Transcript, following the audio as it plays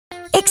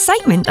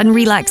excitement and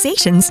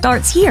relaxation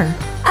starts here,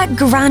 at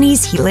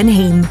Granny's Heilan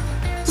Hame.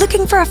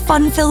 Looking for a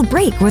fun-filled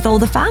break with all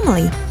the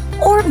family?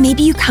 Or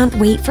maybe you can't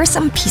wait for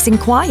some peace and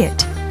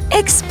quiet?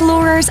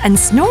 Explorers and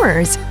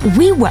snorers,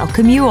 we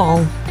welcome you all.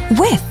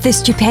 With the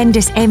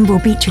stupendous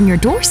Embo Beach on your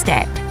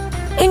doorstep,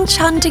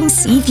 enchanting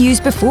sea views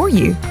before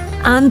you,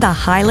 and the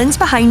Highlands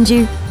behind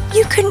you,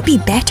 you couldn't be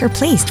better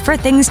placed for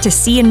things to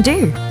see and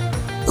do.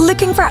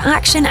 Looking for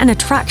action and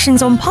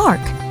attractions on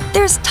Park?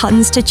 There's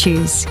tons to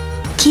choose.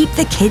 Keep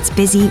the kids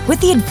busy with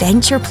the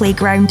adventure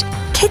playground,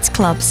 kids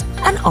clubs,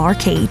 and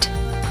arcade.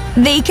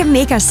 They can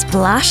make a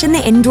splash in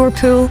the indoor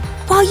pool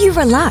while you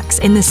relax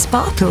in the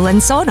spa pool and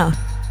sauna.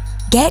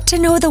 Get to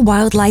know the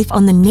wildlife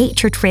on the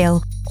nature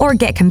trail or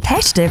get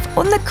competitive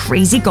on the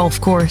crazy golf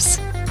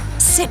course.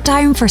 Sit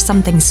down for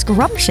something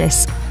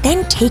scrumptious,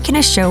 then take in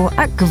a show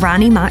at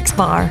Granny Mac's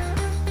bar.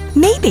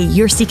 Maybe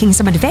you're seeking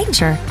some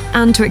adventure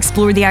and to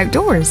explore the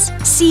outdoors.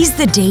 Seize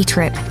the day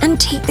trip and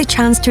take the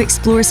chance to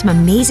explore some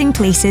amazing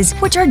places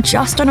which are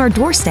just on our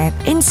doorstep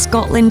in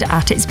Scotland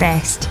at its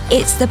best.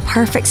 It's the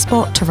perfect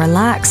spot to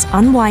relax,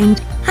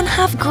 unwind, and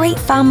have great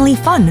family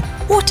fun,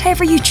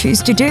 whatever you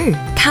choose to do.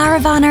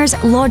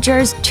 Caravanners,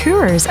 lodgers,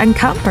 tourers, and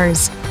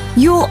campers,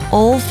 you'll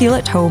all feel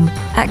at home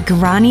at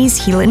Granny's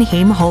Heilan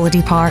Hame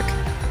Holiday Park.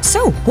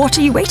 So, what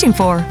are you waiting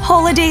for?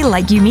 Holiday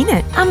like you mean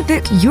it and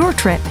book your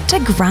trip to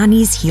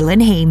Granny's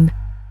Heilan Hame.